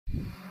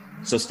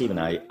So, Stephen,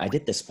 I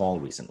did this poll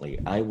recently.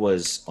 I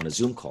was on a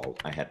Zoom call.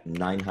 I had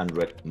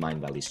 900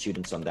 Mindvalley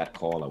students on that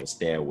call. I was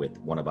there with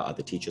one of our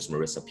other teachers,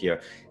 Marissa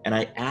Pierre, and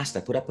I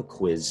put up a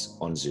quiz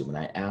on Zoom and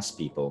I asked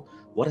people,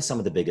 what are some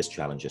of the biggest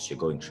challenges you're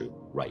going through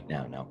right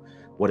now? Now,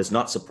 what is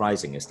not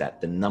surprising is that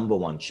the number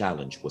one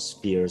challenge was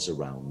fears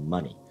around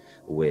money,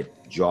 with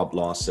job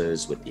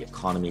losses, with the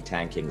economy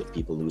tanking, with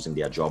people losing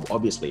their job.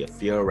 Obviously, a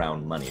fear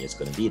around money is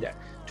going to be there.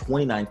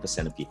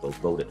 29% of people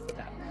voted for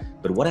that.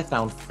 But what I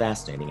found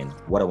fascinating and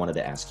what I wanted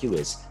to ask you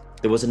is,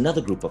 there was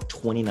another group of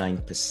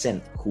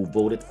 29% who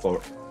voted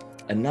for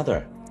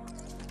another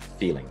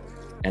feeling.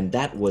 And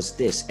that was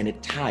this, and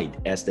it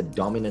tied as the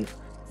dominant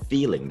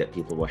feeling that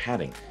people were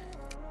having.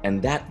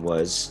 And that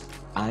was,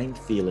 I'm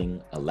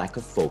feeling a lack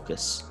of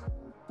focus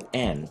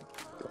and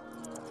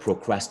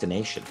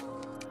procrastination.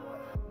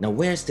 Now,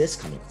 where's this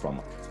coming from?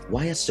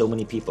 Why are so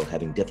many people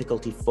having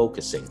difficulty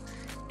focusing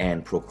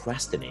and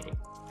procrastinating?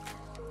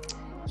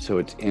 So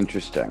it's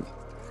interesting.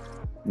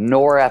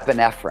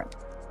 Norepinephrine.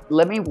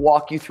 Let me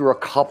walk you through a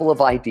couple of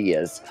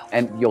ideas,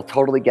 and you'll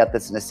totally get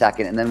this in a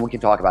second, and then we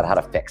can talk about how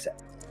to fix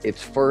it.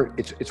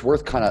 It's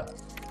worth kind of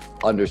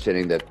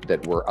understanding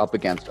that we're up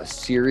against a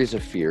series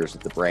of fears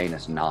that the brain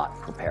is not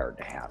prepared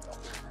to handle.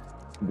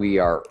 We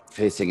are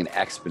facing an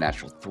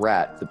exponential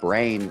threat. The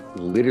brain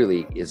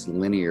literally is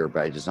linear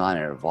by design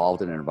and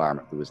evolved in an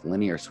environment that was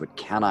linear, so it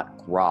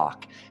cannot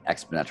grok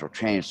exponential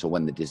change. So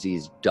when the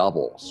disease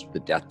doubles, the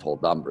death toll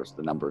numbers,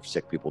 the number of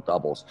sick people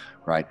doubles,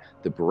 right?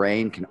 The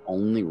brain can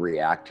only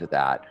react to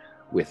that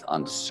with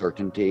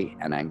uncertainty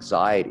and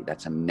anxiety.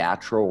 That's a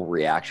natural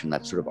reaction.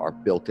 That's sort of our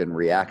built-in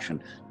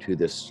reaction to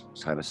this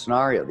kind of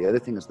scenario. The other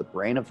thing is the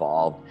brain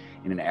evolved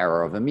in an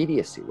era of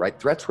immediacy, right?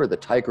 Threats were the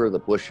tiger of the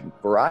bush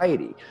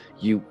variety.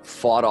 You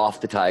fought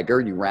off the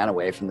tiger, you ran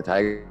away from the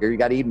tiger, you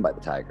got eaten by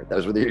the tiger.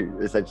 Those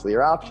were essentially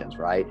your options,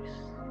 right?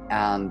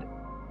 And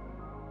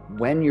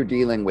when you're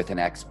dealing with an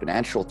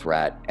exponential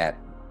threat at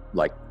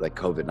like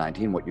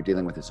COVID-19, what you're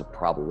dealing with is a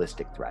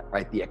probabilistic threat,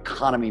 right? The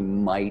economy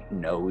might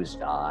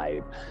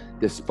nosedive.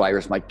 This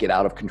virus might get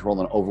out of control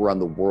and overrun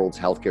the world's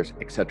healthcare,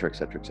 et cetera, et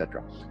cetera, et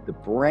cetera. The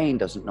brain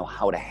doesn't know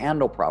how to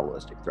handle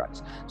probabilistic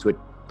threats. So it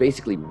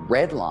basically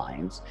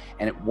redlines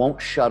and it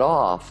won't shut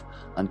off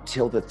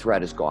until the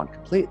threat is gone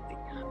completely.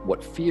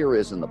 What fear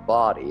is in the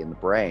body, in the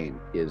brain,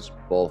 is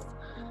both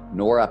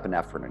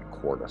norepinephrine and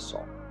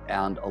cortisol.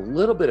 And a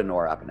little bit of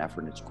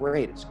norepinephrine is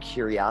great. It's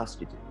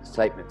curiosity,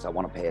 excitement. It's, I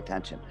want to pay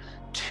attention.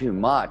 Too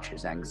much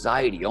is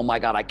anxiety. Oh my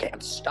God, I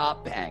can't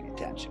stop paying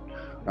attention,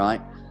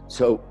 right?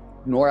 So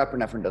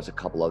norepinephrine does a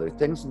couple other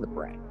things in the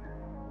brain.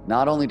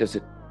 Not only does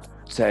it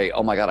say,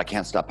 oh my God, I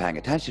can't stop paying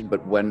attention,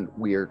 but when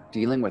we're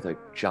dealing with a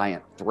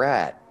giant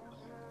threat,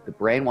 the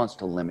brain wants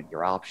to limit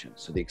your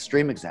options. So the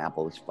extreme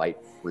example is fight,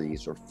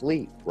 freeze, or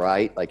flee,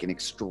 right? Like in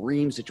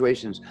extreme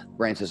situations, the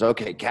brain says,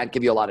 okay, can't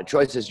give you a lot of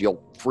choices.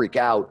 You'll freak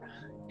out.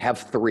 Have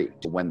three.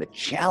 When the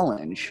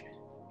challenge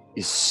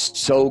is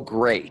so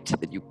great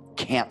that you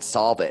can't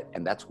solve it,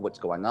 and that's what's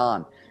going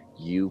on,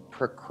 you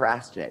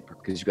procrastinate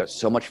because you've got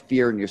so much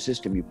fear in your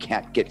system, you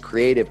can't get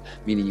creative,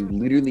 meaning you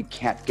literally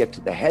can't get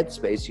to the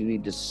headspace you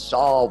need to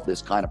solve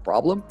this kind of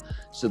problem.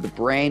 So the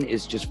brain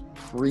is just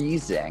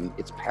freezing,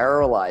 it's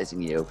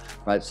paralyzing you,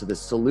 right? So the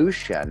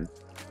solution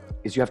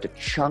is you have to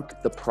chunk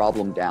the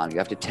problem down. You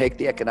have to take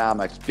the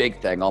economics,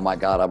 big thing, oh my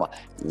God,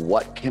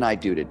 what can I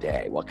do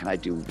today? What can I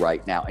do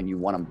right now? And you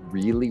want to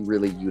really,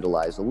 really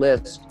utilize a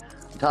list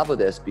on top of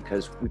this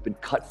because we've been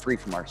cut free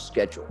from our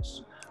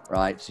schedules,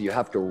 right? So you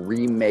have to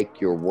remake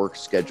your work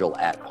schedule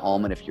at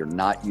home. And if you're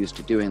not used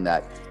to doing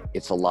that,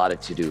 it's a lot of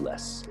to-do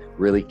lists,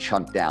 really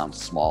chunk down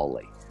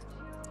smallly.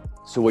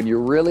 So when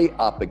you're really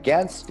up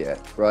against it,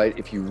 right,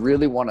 if you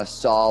really want to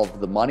solve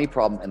the money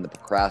problem and the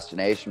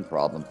procrastination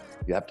problem,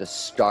 you have to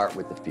start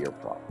with the fear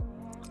problem.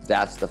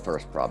 That's the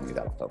first problem you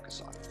got to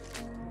focus on.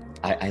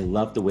 I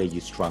love the way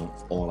you strung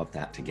all of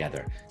that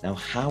together. Now,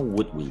 how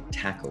would we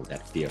tackle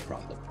that fear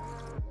problem?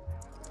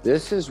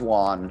 This is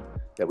one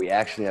that we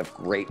actually have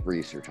great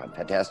research on,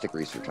 fantastic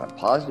research on.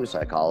 Positive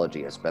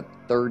psychology has spent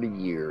 30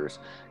 years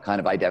kind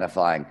of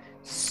identifying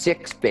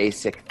 6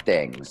 basic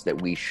things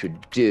that we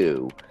should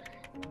do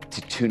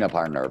to tune up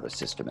our nervous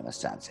system in a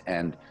sense.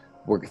 And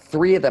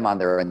 3 of them on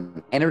their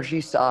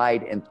energy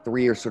side and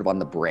 3 are sort of on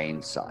the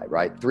brain side,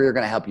 right? 3 are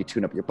going to help you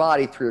tune up your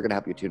body. 3 are going to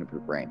help you tune up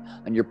your brain.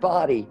 On your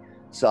body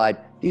side,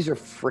 these are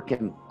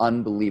freaking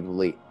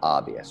unbelievably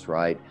obvious,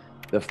 right?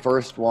 The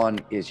first one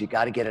is you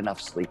got to get enough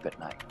sleep at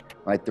night,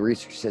 right? The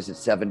research says it's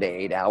 7 to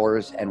 8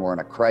 hours and we're in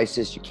a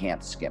crisis. You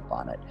can't skimp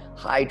on it.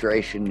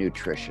 Hydration,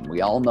 nutrition.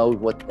 We all know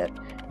what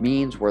that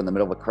means. We're in the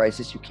middle of a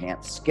crisis. You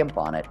can't skimp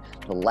on it.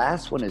 The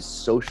last one is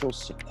social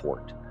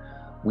support.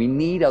 We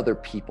need other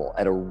people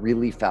at a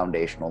really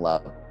foundational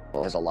level.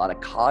 It has a lot of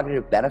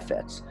cognitive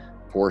benefits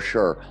for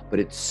sure, but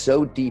it's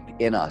so deep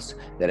in us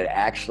that it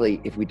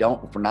actually, if we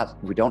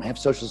don't have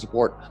social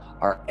support,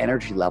 our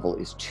energy level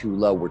is too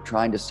low. We're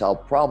trying to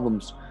solve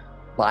problems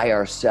by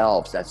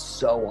ourselves. That's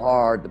so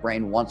hard. The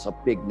brain wants a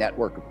big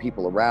network of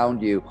people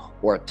around you,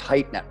 or a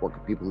tight network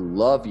of people who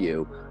love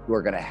you, who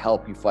are going to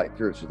help you fight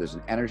through. So there's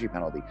an energy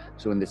penalty.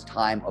 So in this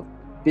time of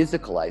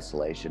physical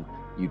isolation,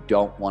 you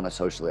don't want to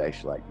socially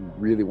isolate. You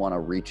really want to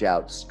reach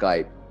out,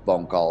 Skype,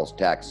 phone calls,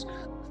 texts.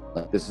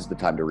 This is the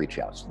time to reach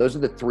out. So those are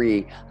the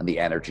three on the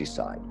energy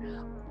side.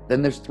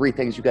 Then there's three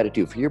things you got to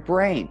do for your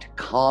brain to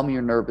calm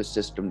your nervous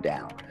system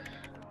down.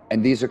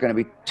 And these are going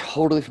to be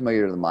totally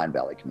familiar to the Mind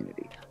Valley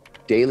community.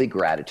 Daily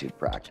gratitude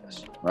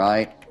practice,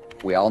 right?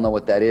 We all know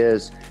what that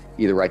is.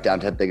 Either write down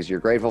 10 things you're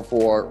grateful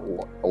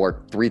for,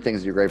 or 3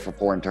 things you're grateful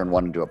for and turn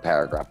one into a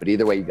paragraph. But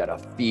either way, you got to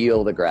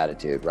feel the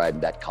gratitude, right?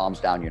 And that calms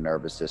down your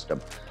nervous system.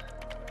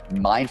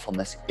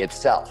 Mindfulness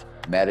itself,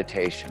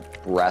 meditation,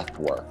 breath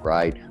work,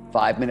 right?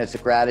 5 minutes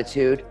of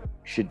gratitude,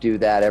 should do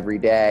that every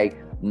day.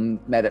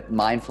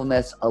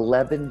 Mindfulness,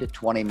 11 to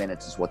 20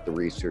 minutes is what the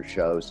research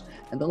shows.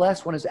 And the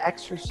last one is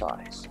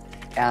exercise.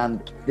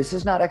 And this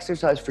is not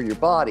exercise for your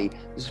body,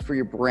 this is for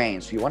your brain.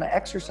 So you want to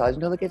exercise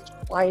until it gets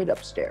quiet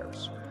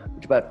upstairs,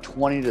 which about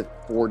 20 to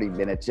 40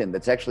 minutes in.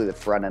 That's actually the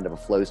front end of a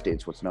flow state.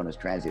 It's what's known as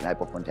transient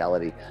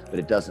hypofrontality, but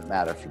it doesn't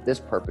matter. For this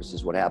purpose,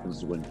 is what happens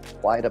is when it's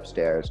quiet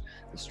upstairs,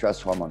 the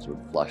stress hormones are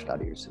flushed out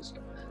of your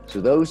system.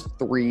 So those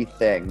 3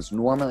 things,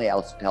 normally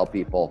I'll tell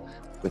people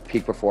with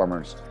peak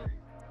performers,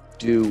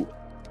 do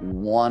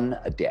 1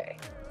 a day.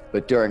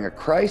 But during a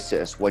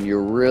crisis, when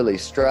you're really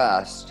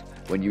stressed,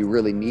 when you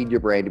really need your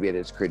brain to be at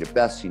its creative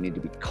best, you need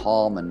to be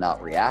calm and not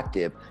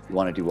reactive. You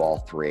want to do all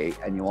 3,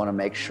 and you want to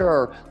make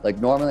sure, like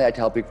normally I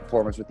tell peak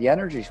performers with the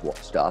energy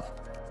stuff,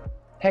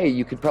 hey,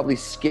 you could probably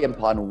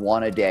skimp on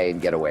 1 a day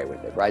and get away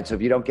with it, right? So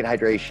if you don't get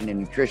hydration and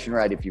nutrition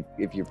right, if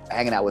you're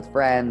hanging out with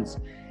friends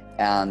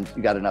and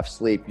you got enough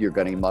sleep, you're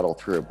going to muddle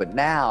through. But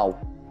now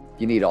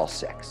you need all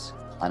 6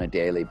 on a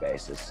daily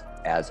basis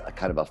as a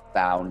kind of a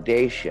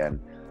foundation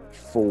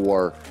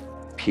for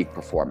peak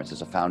performance,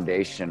 as a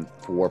foundation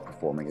for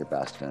performing your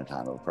best in a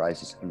time of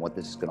crisis. And what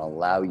this is going to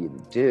allow you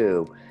to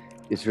do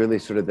is really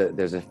sort of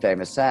there's a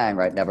famous saying,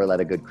 right? Never let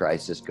a good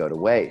crisis go to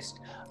waste.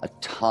 A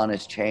ton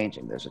is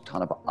changing. There's a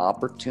ton of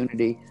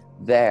opportunity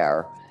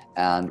there,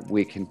 and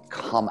we can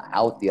come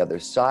out the other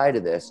side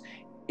of this,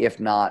 if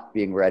not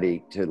being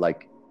ready to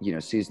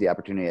seize the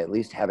opportunity, at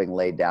least having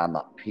laid down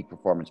the peak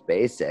performance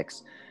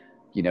basics,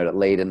 to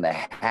laid in the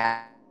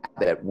habit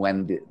that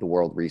when the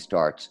world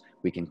restarts,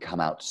 we can come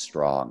out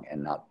strong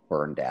and not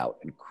burned out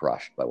and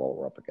crushed by what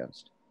we're up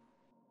against.